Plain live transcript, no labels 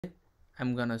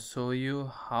I'm gonna show you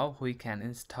how we can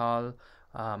install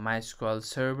MySQL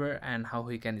server and how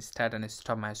we can start and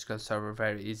stop MySQL server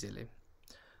very easily.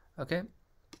 Okay,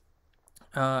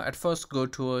 at first go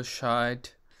to a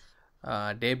site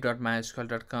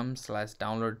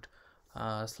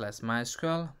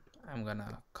dev.mysql.com/download/mysql. I'm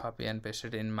gonna copy and paste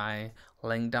it in my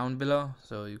link down below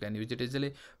so you can use it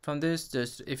easily. From this,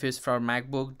 just if it's for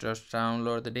MacBook, just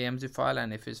download the DMG file,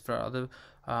 and if it's for other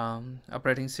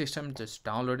operating system, just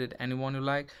download it anyone you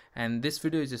like. And this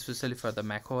video is especially for the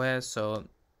Mac OS, so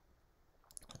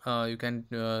you can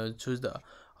choose the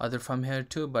other from here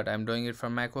too, but I'm doing it for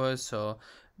Mac OS. So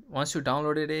once you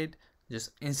downloaded it,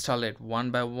 just install it one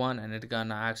by one, and it's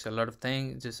gonna ask you a lot of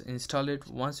things. Just install it.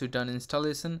 Once you're done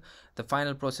installation, the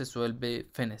final process will be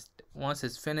finished. Once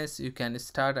it's finished, you can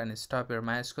start and stop your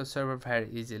MySQL server very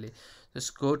easily.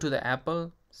 Just go to the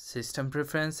Apple system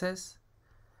preferences.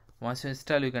 Once you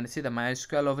install, you can see the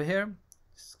MySQL over here.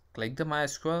 Just click the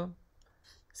MySQL.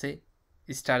 See,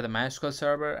 start the MySQL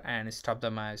server and stop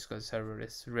the MySQL server.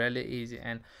 It's really easy,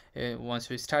 and once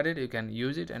you start it, you can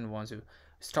use it, and once you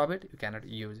stop it, you cannot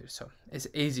use it. So it's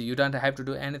easy. You don't have to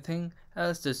do anything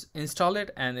else. Just install it,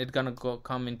 and it's gonna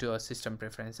come into a system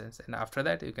preferences, and after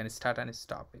that you can start and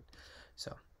stop it.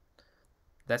 So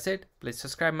that's it. Please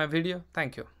subscribe my video.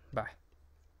 Thank you. Bye.